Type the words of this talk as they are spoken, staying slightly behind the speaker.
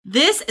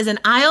This is an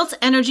IELTS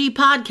Energy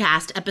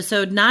Podcast,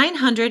 episode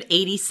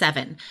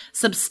 987,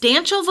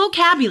 Substantial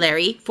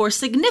Vocabulary for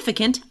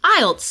Significant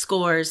IELTS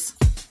Scores.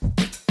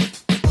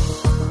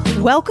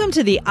 Welcome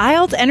to the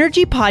IELTS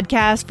Energy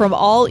Podcast from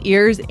All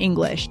Ears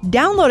English,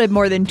 downloaded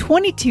more than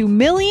 22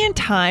 million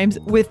times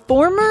with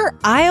former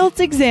IELTS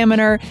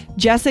examiner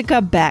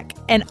Jessica Beck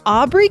and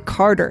Aubrey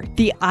Carter,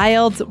 the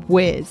IELTS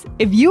whiz.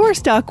 If you are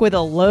stuck with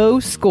a low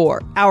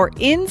score, our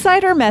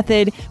Insider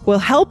Method will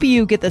help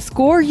you get the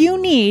score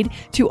you need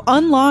to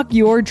unlock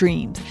your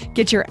dreams.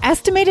 Get your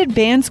estimated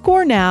band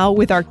score now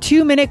with our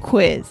 2-minute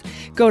quiz.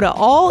 Go to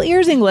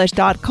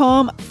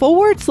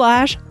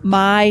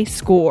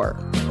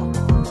allearsenglish.com/myscore.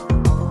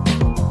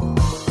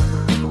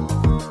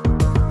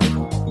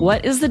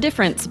 What is the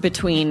difference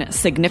between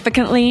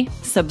significantly,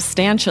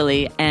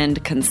 substantially,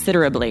 and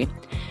considerably?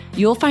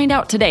 You'll find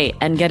out today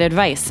and get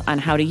advice on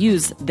how to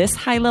use this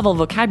high-level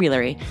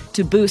vocabulary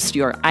to boost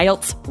your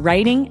IELTS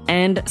writing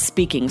and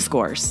speaking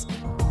scores.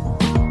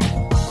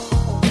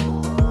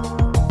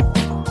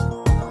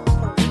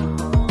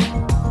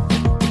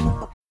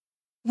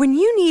 When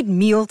you need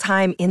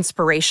mealtime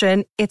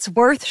inspiration, it's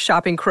worth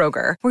shopping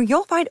Kroger, where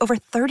you'll find over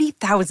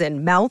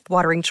 30,000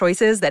 mouth-watering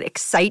choices that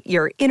excite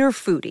your inner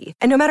foodie.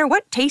 And no matter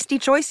what tasty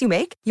choice you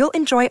make, you'll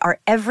enjoy our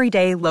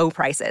everyday low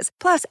prices,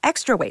 plus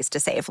extra ways to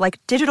save, like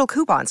digital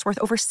coupons worth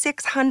over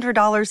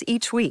 $600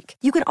 each week.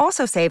 You can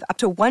also save up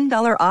to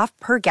 $1 off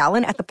per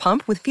gallon at the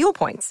pump with fuel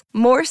points.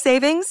 More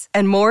savings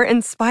and more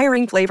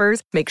inspiring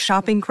flavors make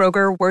shopping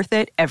Kroger worth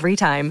it every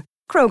time.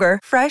 Kroger,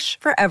 fresh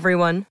for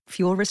everyone.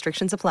 Fuel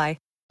restrictions apply.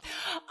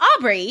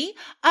 Aubrey,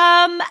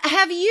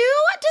 have you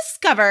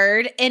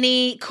discovered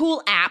any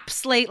cool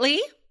apps lately?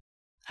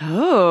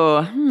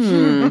 What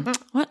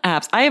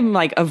apps? I am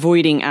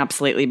avoiding apps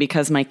lately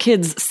because my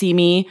kids see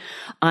me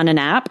on an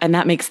app and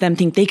that makes them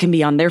think they can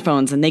be on their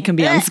phones and they can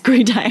be on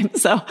screen time.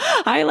 So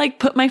I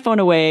put my phone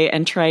away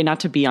and try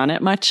not to be on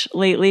it much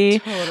lately.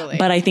 Totally.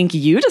 But I think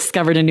you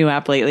discovered a new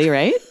app lately,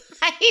 right?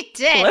 I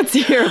did. Let's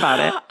hear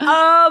about it.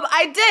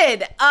 I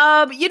did.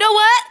 You know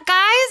what,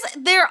 guys?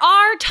 There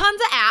are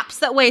tons of apps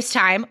that waste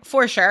time,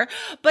 for sure.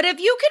 But if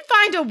you can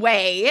find a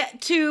way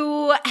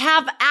to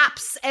have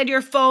apps and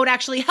your phone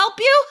actually help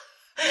you,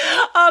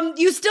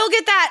 you still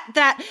get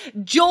that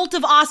jolt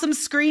of awesome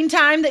screen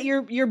time that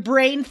your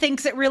brain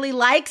thinks it really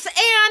likes,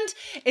 and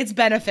it's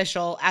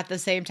beneficial at the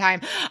same time.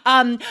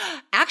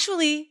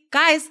 Actually,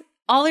 guys,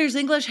 All Ears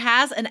English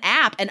has an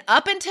app, and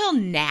up until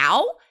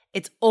now,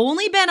 it's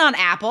only been on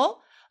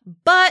Apple,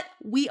 but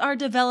we are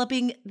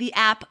developing the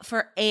app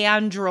for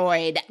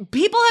Android.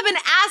 People have been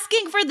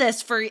asking for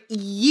this for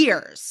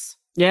years.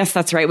 Yes,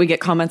 that's right. We get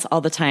comments all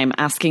the time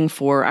asking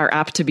for our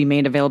app to be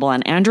made available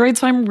on Android.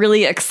 So I'm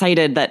really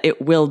excited that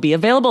it will be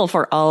available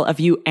for all of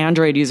you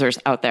Android users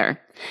out there.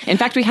 In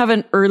fact, we have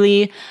an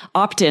early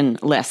opt-in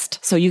list.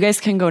 So you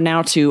guys can go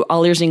now to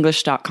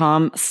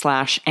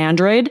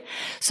allearsenglish.com/Android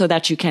so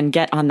that you can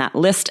get on that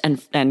list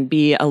and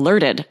be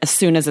alerted as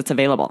soon as it's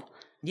available.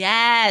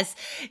 Yes.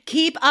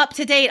 Keep up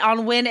to date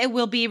on when it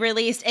will be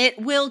released. It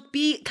will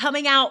be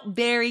coming out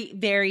very,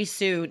 very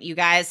soon, you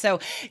guys. So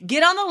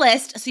get on the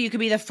list so you can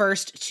be the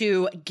first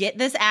to get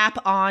this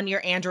app on your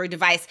Android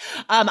device.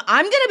 I'm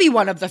going to be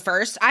one of the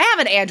first. I have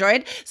an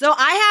Android, so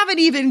I haven't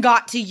even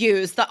got to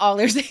use the All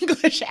Ears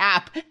English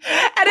app. And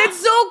it's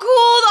so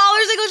cool. The All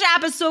Ears English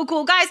app is so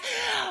cool. Guys,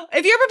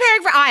 if you're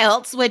preparing for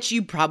IELTS, which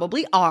you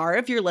probably are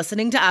if you're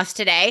listening to us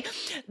today,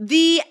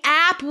 the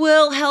app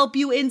will help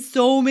you in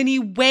so many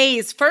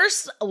ways.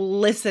 First,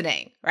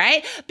 listening,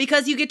 right?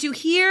 Because you get to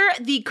hear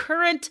the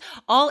current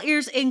All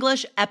Ears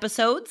English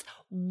episodes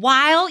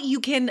while you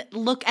can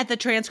look at the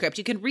transcript.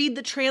 You can read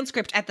the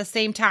transcript at the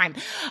same time.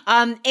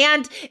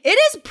 And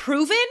it is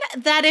proven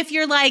that if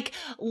you're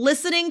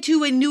listening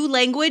to a new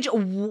language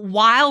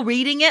while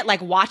reading it,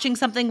 like watching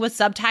something with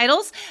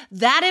subtitles,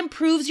 that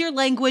improves your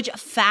language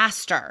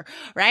faster,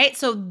 right?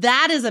 So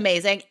that is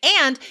amazing.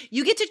 And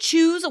you get to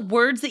choose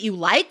words that you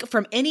like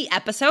from any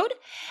episode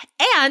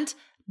and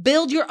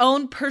build your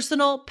own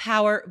personal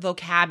power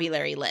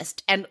vocabulary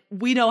list. And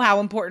we know how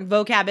important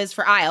vocab is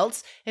for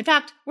IELTS. In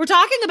fact, we're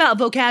talking about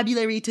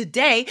vocabulary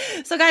today.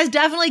 So guys,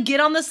 definitely get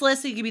on this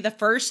list so you can be the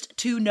first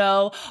to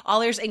know.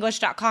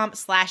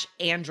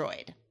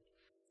 allearsenglish.com/Android.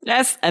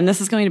 Yes, and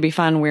this is going to be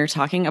fun. We're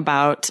talking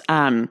about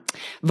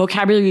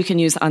vocabulary you can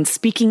use on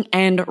speaking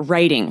and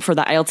writing for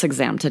the IELTS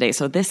exam today.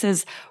 So this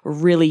is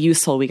really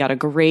useful. We got a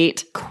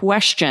great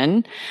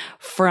question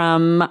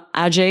from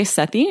Ajay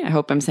Sethi, I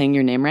hope I'm saying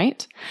your name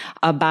right,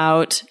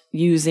 about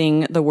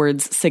using the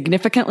words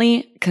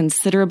significantly,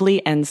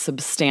 considerably, and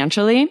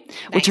substantially,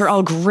 which are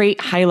all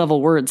great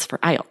high-level words for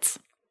IELTS.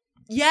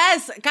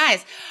 Yes,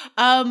 guys.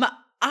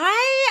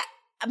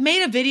 I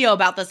made a video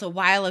about this a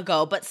while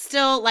ago, but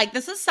still,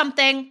 this is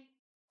something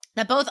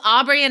that both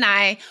Aubrey and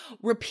I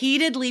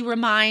repeatedly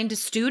remind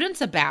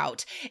students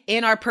about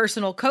in our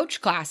personal coach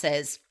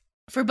classes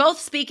for both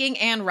speaking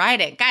and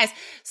writing. Guys,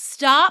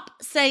 stop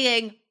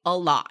saying a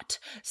lot.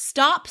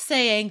 Stop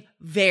saying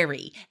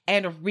very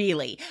and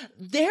really.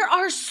 There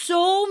are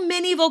so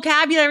many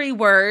vocabulary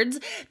words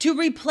to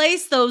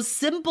replace those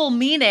simple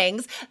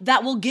meanings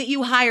that will get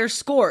you higher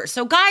scores.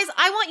 So guys,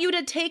 I want you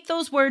to take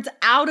those words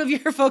out of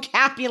your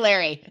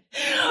vocabulary,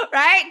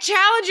 right?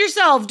 Challenge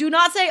yourself. Do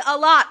not say a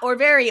lot or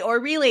very or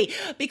really,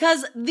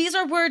 because these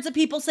are words that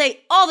people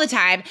say all the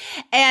time.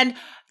 And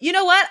you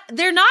know what?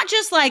 They're not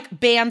just like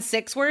band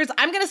 6 words.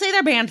 I'm going to say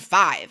they're band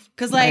 5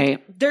 because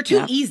they're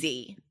too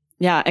easy.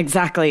 Yeah,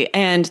 exactly.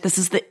 And this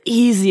is the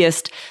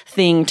easiest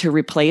thing to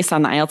replace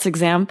on the IELTS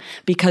exam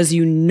because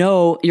you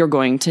know you're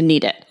going to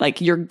need it.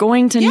 Like you're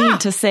going to need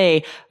to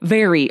say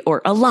very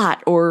or a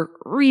lot or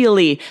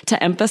really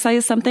to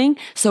emphasize something.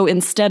 So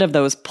instead of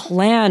those,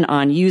 plan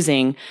on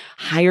using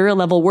higher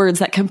level words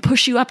that can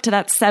push you up to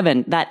that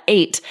 7, that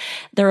 8.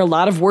 There are a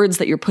lot of words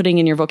that you're putting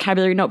in your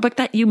vocabulary notebook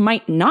that you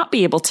might not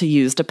be able to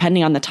use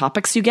depending on the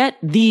topics you get.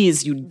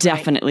 These you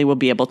definitely will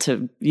be able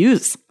to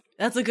use.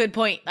 That's a good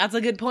point.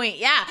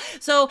 Yeah.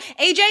 So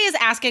AJ is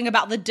asking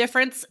about the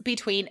difference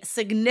between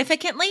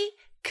significantly,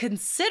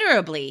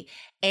 considerably,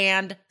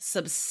 and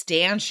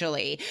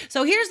substantially.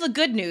 So here's the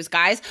good news,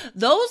 guys.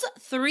 Those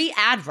 3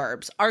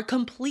 adverbs are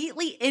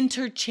completely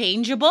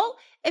interchangeable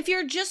if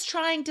you're just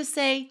trying to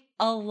say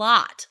a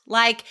lot.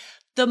 Like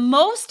the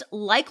most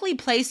likely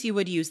place you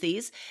would use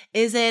these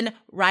is in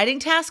writing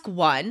task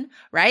 1,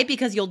 right?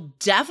 Because you'll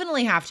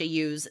definitely have to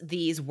use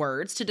these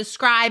words to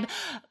describe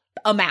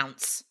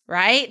amounts,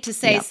 right? To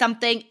say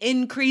something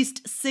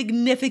increased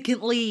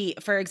significantly,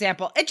 for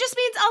example. It just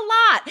means a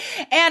lot.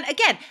 And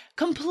again,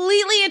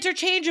 completely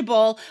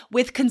interchangeable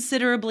with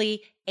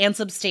considerably and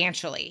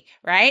substantially,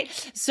 right?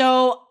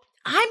 So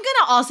I'm going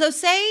to also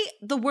say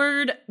the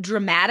word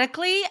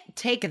dramatically.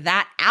 Take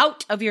that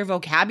out of your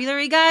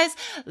vocabulary, guys.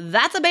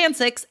 That's a band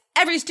 6.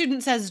 Every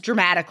student says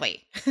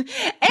dramatically.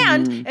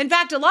 And in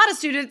fact, a lot of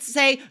students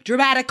say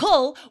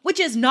dramatical, which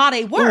is not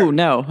a word. Oh,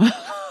 no.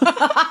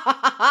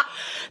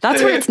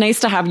 That's where it's nice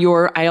to have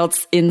your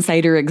IELTS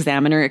Insider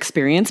Examiner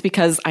experience,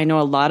 because I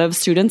know a lot of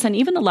students and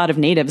even a lot of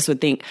natives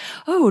would think,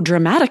 oh,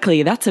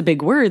 dramatically, that's a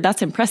big word.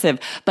 That's impressive.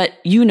 But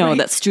you know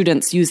that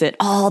students use it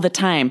all the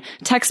time.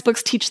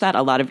 Textbooks teach that.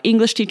 A lot of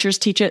English teachers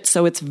teach it.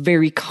 So it's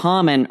very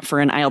common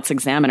for an IELTS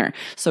examiner.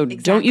 So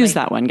don't use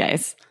that one,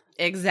 guys.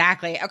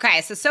 Exactly.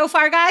 Okay. So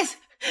far, guys,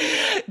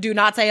 do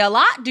not say a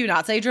lot. Do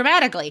not say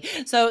dramatically.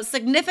 So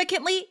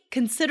significantly,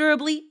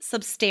 considerably,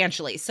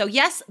 substantially. So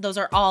yes, those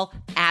are all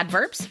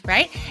adverbs,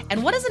 right?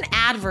 And what does an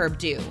adverb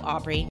do,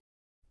 Aubrey?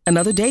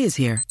 Another day is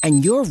here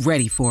and you're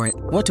ready for it.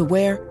 What to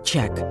wear?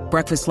 Check.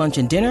 Breakfast, lunch,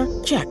 and dinner?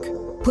 Check.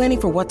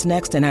 Planning for what's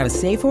next and how to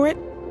save for it?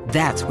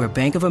 That's where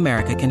Bank of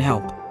America can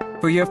help.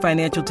 For your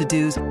financial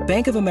to-dos,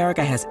 Bank of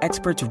America has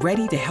experts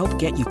ready to help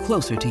get you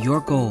closer to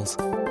your goals.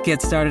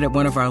 Get started at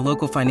one of our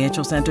local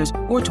financial centers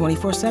or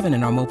 24/7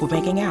 in our mobile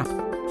banking app.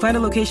 Find a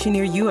location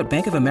near you at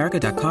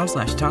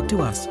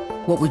bankofamerica.com/talktous.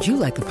 What would you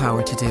like the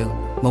power to do?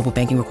 Mobile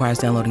banking requires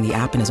downloading the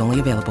app and is only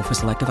available for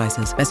select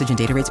devices. Message and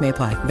data rates may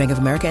apply. Bank of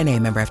America N.A.,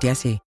 member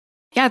FDIC.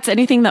 Yeah, it's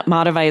anything that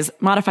modifies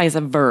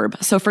a verb.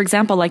 So for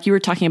example, like you were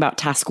talking about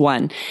task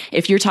 1,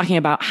 if you're talking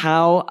about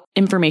how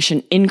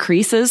information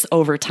increases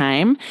over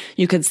time,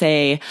 you could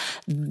say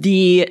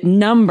the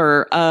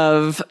number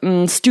of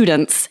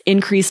students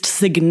increased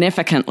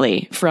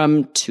significantly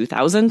from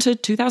 2000 to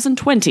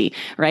 2020,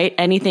 right?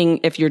 Anything,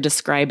 if you're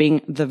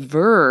describing the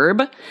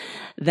verb,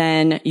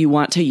 then you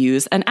want to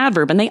use an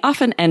adverb. And they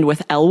often end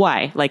with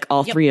ly, like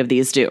all 3 of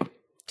these do.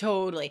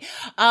 Totally.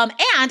 And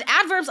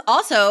adverbs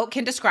also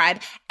can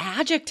describe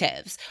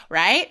adjectives,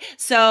 right?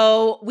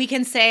 So we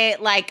can say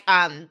like,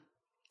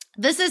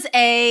 this is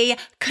a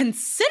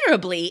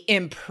considerably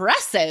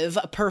impressive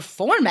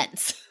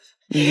performance.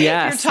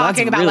 Yes. You're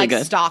talking about really like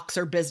good. Stocks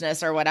or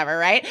business or whatever,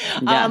 right?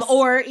 Yes.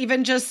 Or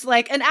even just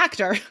like an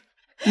actor.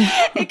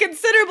 A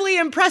considerably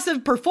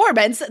impressive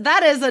performance.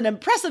 That is an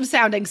impressive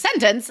sounding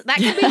sentence that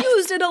can be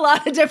used in a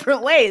lot of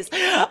different ways.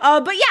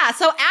 But yeah,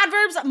 so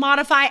adverbs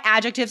modify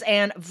adjectives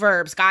and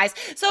verbs, guys.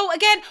 So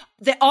again,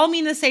 they all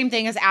mean the same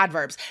thing as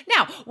adverbs.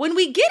 Now, when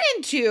we get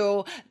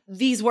into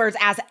these words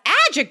as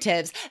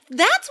adjectives,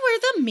 that's where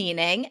the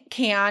meaning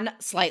can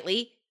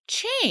slightly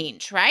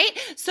change, right?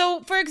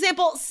 So for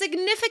example,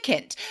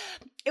 significant.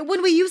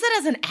 When we use it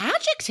as an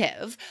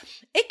adjective,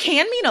 it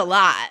can mean a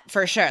lot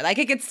for sure. Like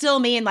it could still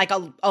mean like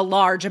a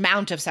large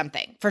amount of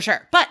something for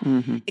sure. But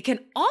it can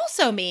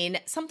also mean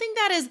something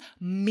that is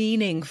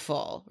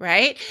meaningful,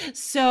 right?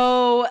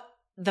 So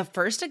the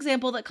first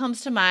example that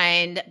comes to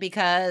mind,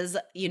 because,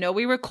 you know,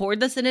 we record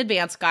this in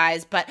advance,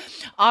 guys, but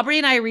Aubrey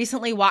and I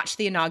recently watched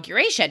the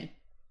inauguration.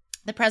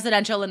 The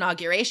presidential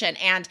inauguration,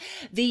 and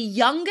the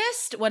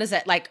youngest, what is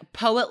it, like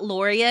poet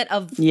laureate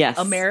of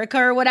America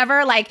or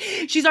whatever, like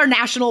she's our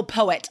national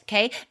poet,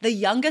 okay? The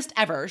youngest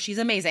ever, she's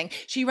amazing.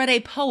 She read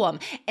a poem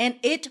and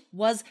it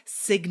was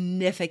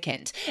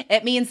significant.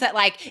 It means that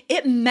like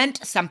it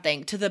meant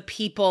something to the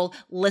people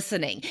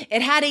listening.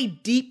 It had a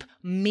deep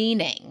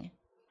meaning.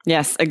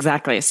 Yes,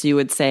 exactly. So you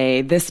would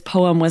say, this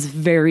poem was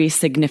very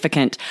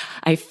significant.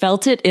 I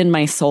felt it in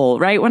my soul,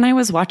 right? When I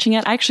was watching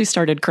it, I actually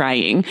started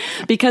crying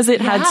because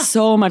it had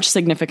so much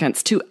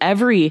significance to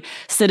every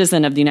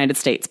citizen of the United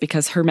States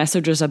because her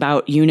message was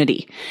about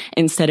unity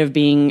instead of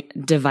being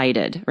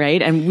divided,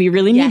 right? And we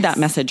really need that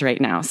message right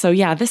now. So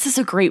yeah, this is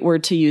a great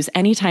word to use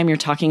anytime you're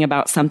talking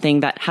about something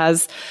that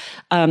has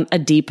a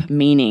deep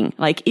meaning.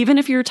 Like even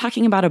if you're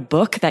talking about a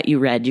book that you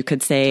read, you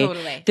could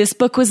say, this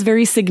book was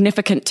very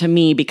significant to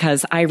me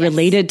because I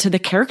related to the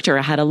character.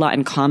 I had a lot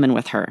in common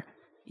with her.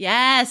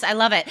 Yes, I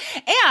love it.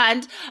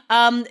 And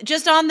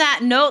just on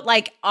that note,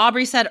 like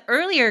Aubrey said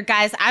earlier,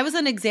 guys, I was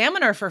an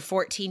examiner for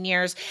 14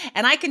 years,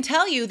 and I can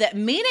tell you that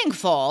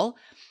meaningful,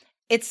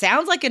 it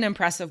sounds like an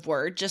impressive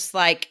word, just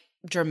like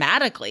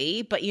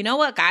dramatically, but you know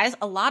what, guys?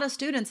 A lot of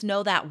students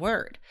know that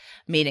word,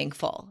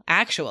 meaningful,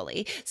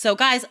 actually. So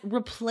guys,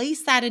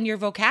 replace that in your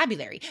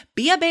vocabulary.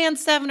 Be a band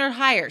 7 or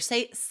higher.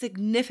 Say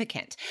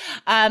significant.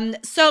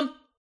 So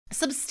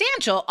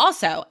substantial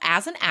also,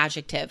 as an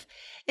adjective,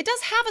 it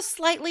does have a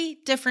slightly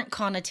different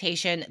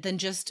connotation than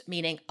just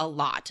meaning a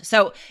lot.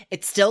 So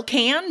it still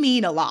can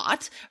mean a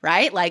lot,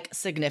 right? Like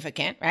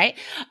significant, right?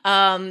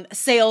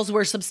 Sales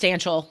were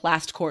substantial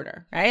last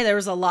quarter, right? There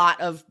was a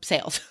lot of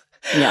sales.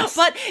 Yes.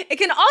 But it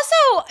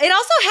also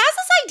has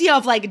this idea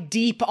of like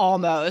deep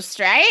almost,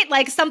 right?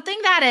 Like something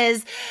that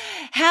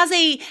has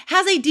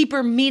a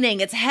deeper meaning.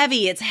 It's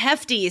heavy, it's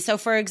hefty. So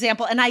for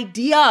example, an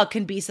idea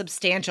can be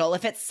substantial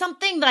if it's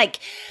something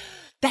like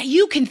that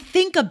you can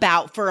think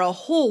about for a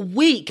whole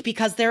week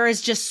because there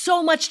is just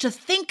so much to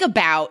think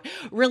about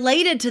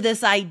related to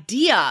this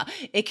idea.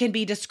 It can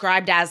be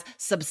described as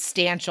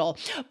substantial.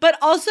 But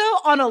also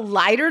on a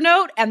lighter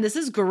note, and this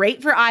is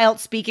great for IELTS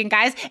speaking,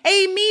 guys,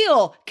 a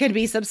meal can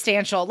be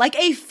substantial, like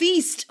a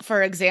feast,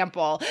 for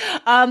example.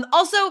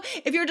 Also,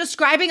 if you're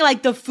describing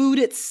like the food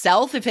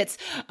itself, if it's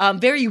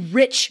very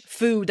rich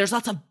food, there's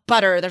lots of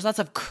butter, there's lots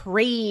of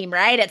cream,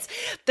 right? It's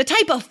the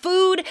type of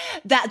food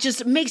that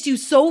just makes you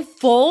so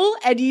full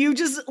and you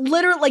just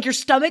literally, like your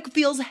stomach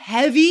feels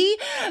heavy,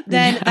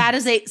 then that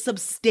is a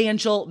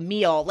substantial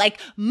meal, like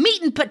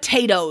meat and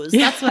potatoes.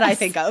 Yes. That's what I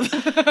think of.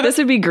 This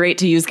would be great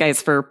to use,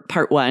 guys, for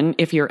part 1.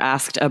 If you're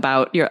asked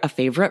about a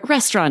favorite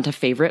restaurant, a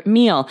favorite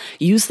meal,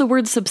 use the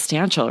word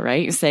substantial,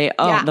 right? You say,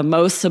 the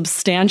most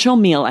substantial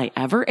meal I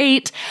ever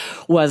ate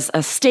was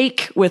a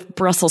steak with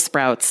Brussels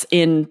sprouts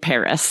in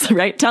Paris,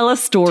 right? Tell a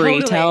story.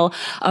 Totally. Tell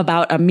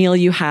about a meal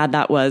you had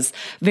that was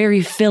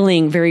very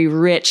filling, very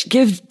rich.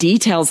 Give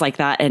details like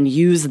that and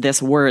use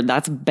this word.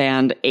 That's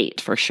band 8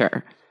 for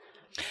sure.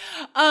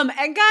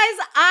 And guys,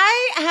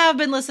 I have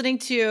been listening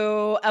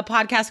to a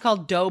podcast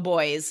called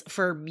Doughboys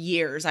for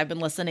years. I've been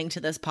listening to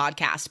this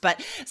podcast,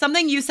 but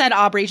something you said,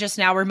 Aubrey, just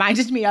now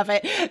reminded me of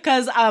it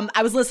because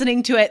I was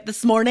listening to it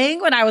this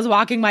morning when I was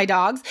walking my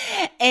dogs.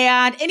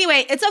 And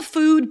anyway, it's a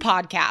food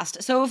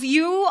podcast. So if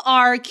you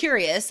are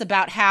curious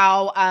about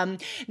how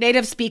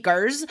native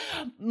speakers,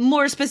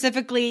 more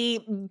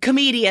specifically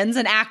comedians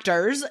and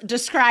actors,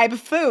 describe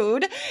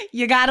food,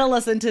 you got to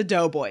listen to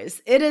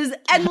Doughboys. It is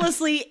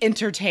endlessly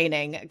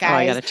entertaining, guys. Oh,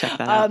 I gotta check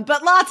that out.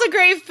 But lots of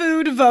great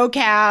food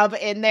vocab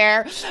in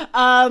there.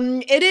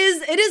 It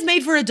is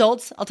made for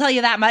adults, I'll tell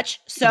you that much.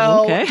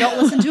 So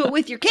don't listen to it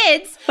with your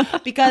kids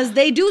because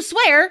they do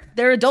swear.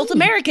 They're adult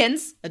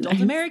Americans. Adult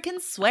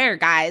Americans swear,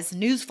 guys.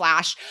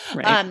 Newsflash.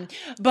 Right.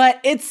 But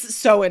it's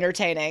so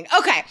entertaining.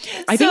 Okay.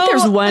 I think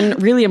there's one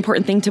really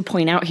important thing to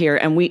point out here,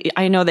 and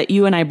I know that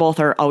you and I both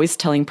are always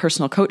telling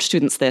personal coach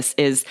students this,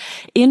 is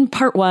in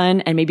part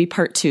 1 and maybe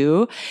part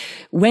 2,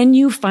 when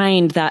you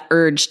find that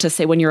urge to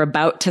say, when you're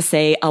about to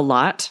say a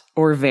lot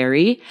or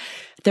very,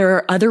 there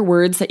are other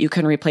words that you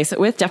can replace it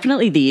with.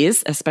 Definitely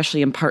these,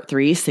 especially in part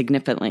 3,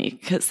 significantly,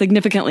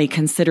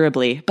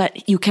 considerably.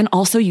 But you can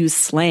also use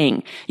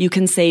slang. You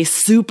can say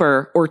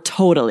super or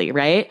totally,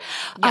 right?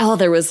 Yeah. Oh,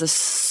 there was a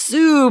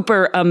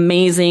super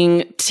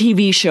amazing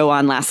TV show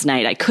on last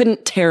night. I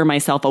couldn't tear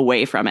myself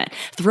away from it.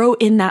 Throw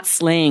in that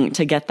slang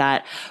to get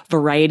that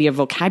variety of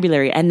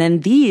vocabulary. And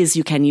then these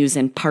you can use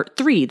in part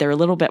 3. They're a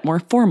little bit more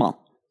formal.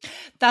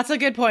 That's a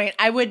good point.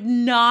 I would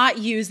not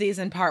use these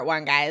in part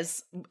 1,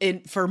 guys,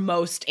 for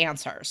most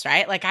answers,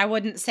 right? Like I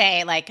wouldn't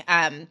say like,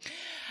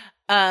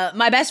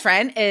 my best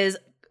friend is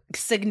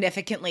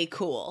significantly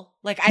cool.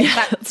 Like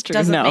that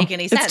doesn't make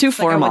any sense. It's too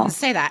formal. Like, I wouldn't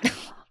say that.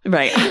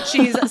 Right.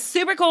 She's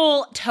super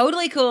cool,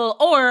 totally cool,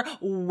 or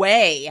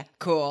way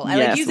cool. I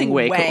like using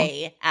way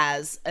cool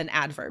as an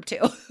adverb too.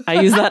 I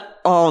use that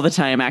all the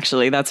time,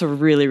 actually. That's a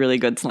really, really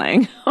good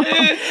slang.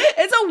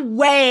 It's a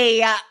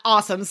way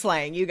awesome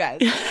slang, you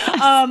guys.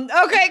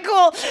 Okay,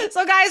 cool.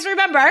 So guys,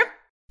 remember,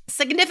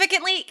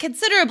 significantly,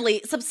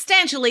 considerably,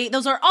 substantially,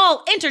 those are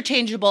all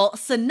interchangeable,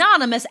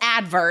 synonymous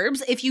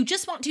adverbs if you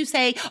just want to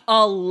say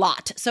a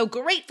lot. So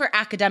great for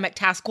academic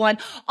task 1.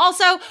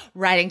 Also,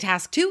 writing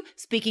task 2,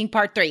 speaking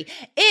part 3.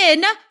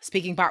 In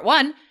speaking part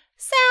 1,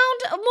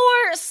 sound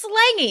more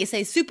slangy.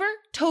 Say super,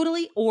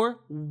 totally, or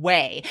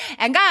way.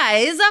 And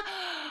guys,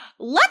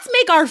 Let's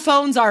make our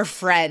phones our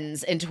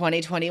friends in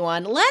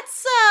 2021.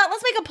 Let's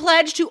make a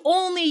pledge to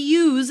only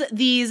use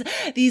these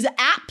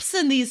apps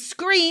and these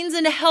screens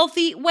in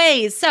healthy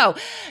ways. So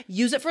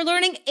use it for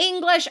learning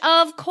English,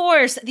 of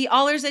course. The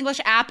All Ears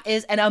English app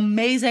is an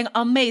amazing,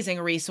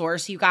 amazing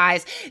resource, you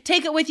guys.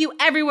 Take it with you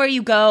everywhere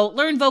you go.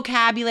 Learn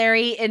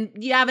vocabulary, and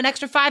you have an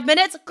extra 5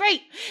 minutes?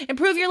 Great.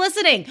 Improve your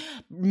listening.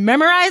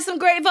 Memorize some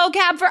great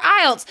vocab for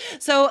IELTS.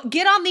 So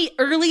get on the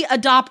early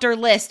adopter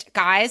list,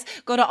 guys.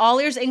 Go to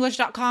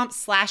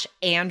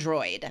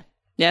allearsenglish.com/Android.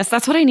 Yes,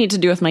 that's what I need to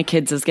do with my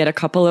kids is get a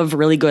couple of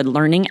really good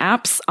learning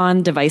apps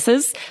on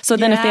devices. So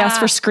then if they ask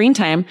for screen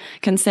time,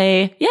 can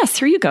say, yes,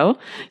 here you go.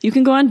 You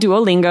can go on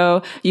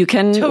Duolingo. You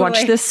can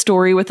watch this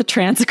story with a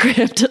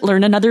transcript,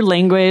 learn another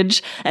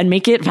language, and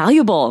make it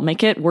valuable,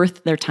 make it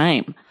worth their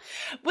time.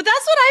 But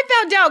that's what I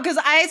found out because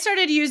I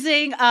started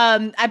using,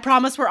 I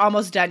promise we're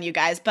almost done, you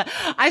guys, but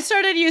I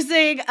started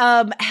using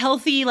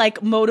healthy,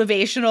 like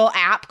motivational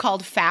app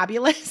called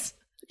Fabulous.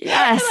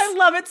 Yes. And I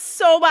love it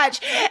so much.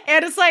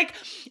 And it's like,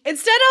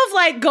 instead of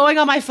like going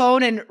on my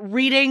phone and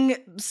reading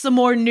some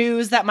more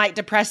news that might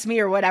depress me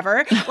or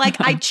whatever, like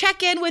I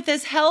check in with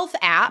this health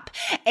app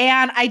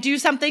and I do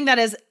something that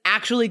is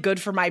actually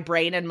good for my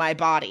brain and my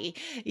body,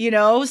 you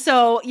know?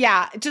 So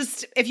yeah,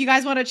 just if you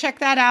guys want to check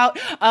that out,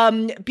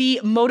 be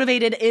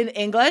motivated in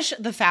English,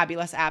 the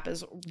Fabulous app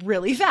is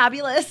really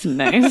fabulous.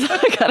 Nice.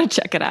 I gotta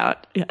check it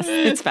out. Yes,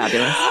 it's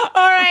fabulous. All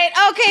right.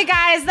 Okay,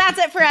 guys, that's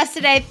it for us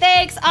today.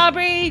 Thanks,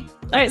 Aubrey.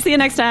 All right, see you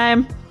next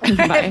time.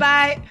 Bye.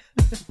 Bye.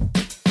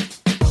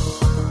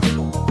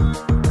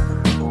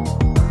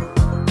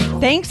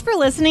 Thanks for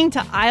listening to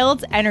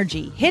IELTS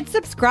Energy. Hit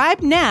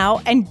subscribe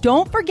now and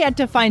don't forget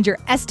to find your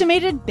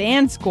estimated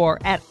band score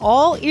at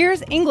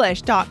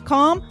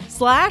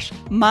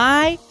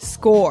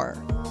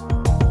allearsenglish.com/myscore.